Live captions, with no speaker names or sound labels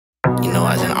know,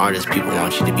 as an artist, people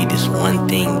want you to be this one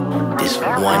thing, this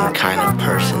one kind of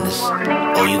person.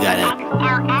 You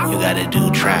gotta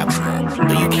do trap,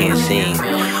 but you can't sing.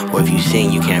 Or if you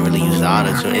sing, you can't really use the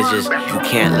auto-tune. It's just, you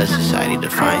can't let society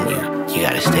define you. You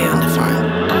gotta stay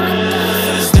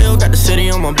undefined. Still got the city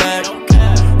on my back,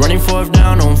 running forth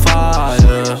down on fire.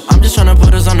 I'm just tryna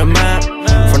put us on the map.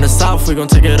 From the south, we gon'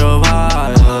 take it up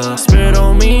higher. Spirit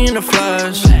on me in the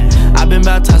flesh, I've been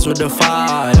baptized with the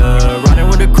fire. Riding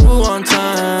with the crew on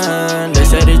time. They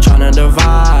say they tryna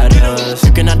divide us.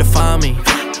 You cannot define me.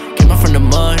 Came up from the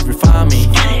mud, refine me.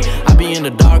 I be in the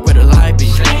dark where the light be.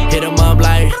 Hit 'em up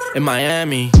like in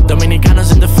Miami.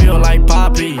 Dominicanos in the field like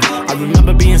Poppy. I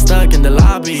remember being stuck in the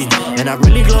lobby, and I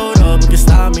really glowed up, who can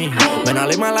stop me? Man, I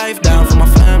laid my life down for my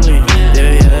family.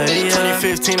 Yeah, yeah, yeah.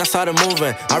 2015, I started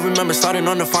moving. I remember starting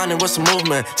on defining what's a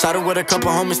movement. Started with a couple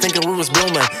homies thinking we was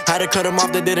blooming. Had to cut them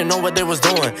off, they didn't know what they was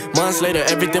doing. Months later,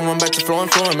 everything went back to flowing.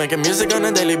 Making music on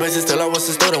a daily basis, still I was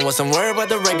a student. Wasn't worried about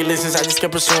the regulations, I just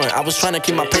kept pursuing. I was trying to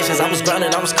keep my patience, I was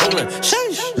grinding, I was cooling.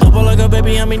 Sheesh. Up like a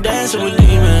baby, I mean dancing with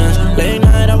demons. Late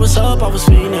night, I was up, I was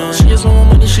feeling. She just want more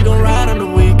money, she gon' ride on the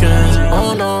weekends.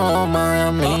 Oh no, my,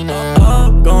 I'm leaning.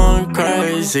 Up, going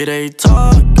crazy, they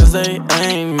talk cause they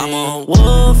ain't me. I'm a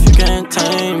wolf, you can't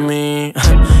tame me.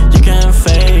 You can't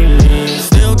fade me.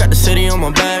 Still got the city on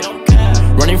my back,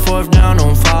 running forth down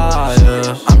on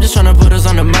fire. I'm just tryna put us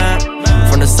on the map.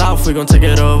 From the south, we gon' take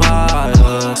it up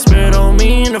higher. Spirit on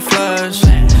me in the flesh,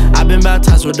 I've been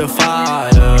baptized with the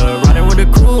fire. Riding with the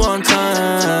crew on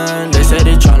time. They say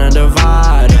they tryna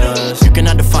divide us. You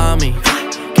cannot define me.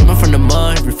 Came up from the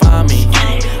mud, refine me.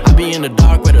 I be in the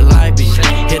dark where the light be.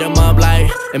 Hit 'em up like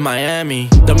in Miami.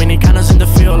 Dominicanos in the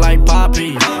field like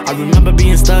Poppy. I remember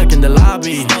being stuck in the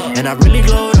lobby, and I really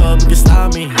glowed up, who can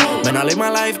stop me? Man, I laid my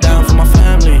life down for my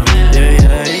family. Yeah,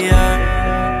 yeah, yeah.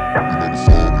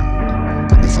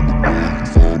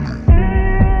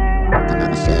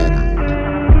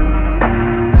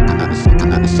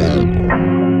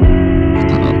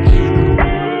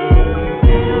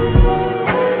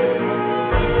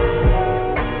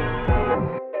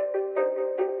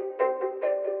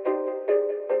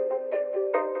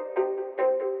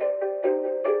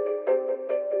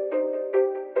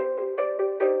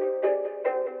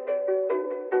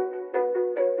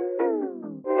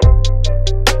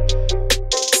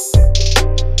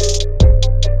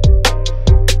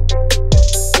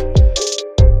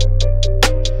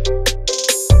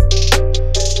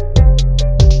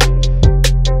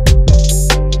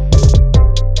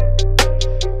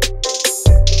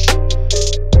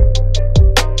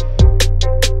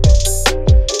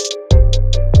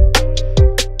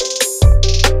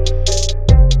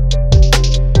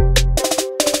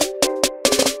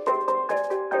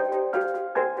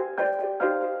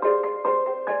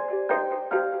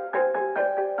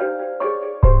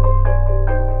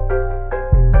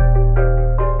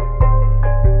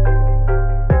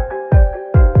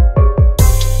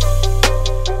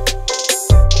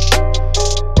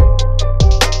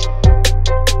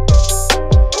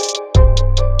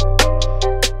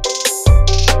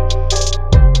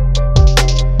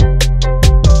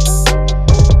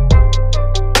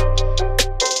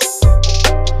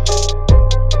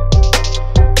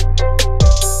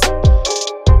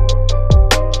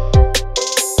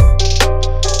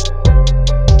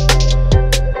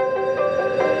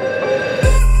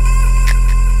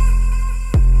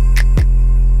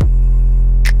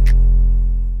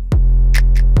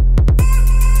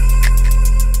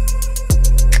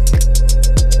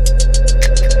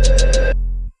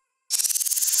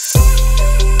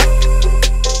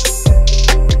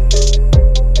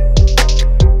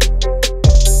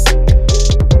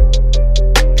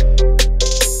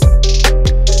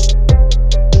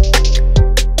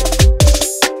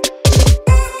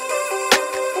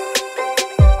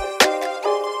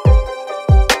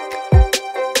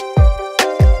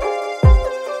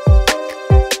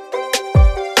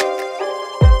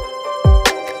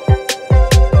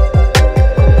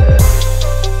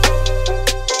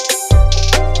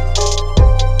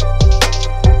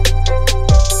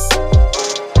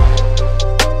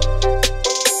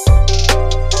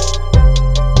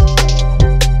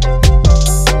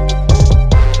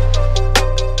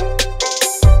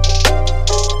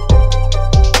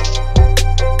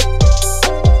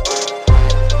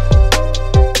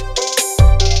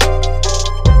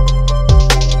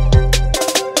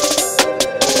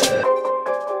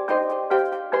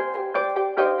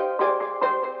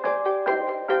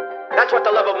 That's what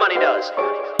the love of money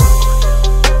does.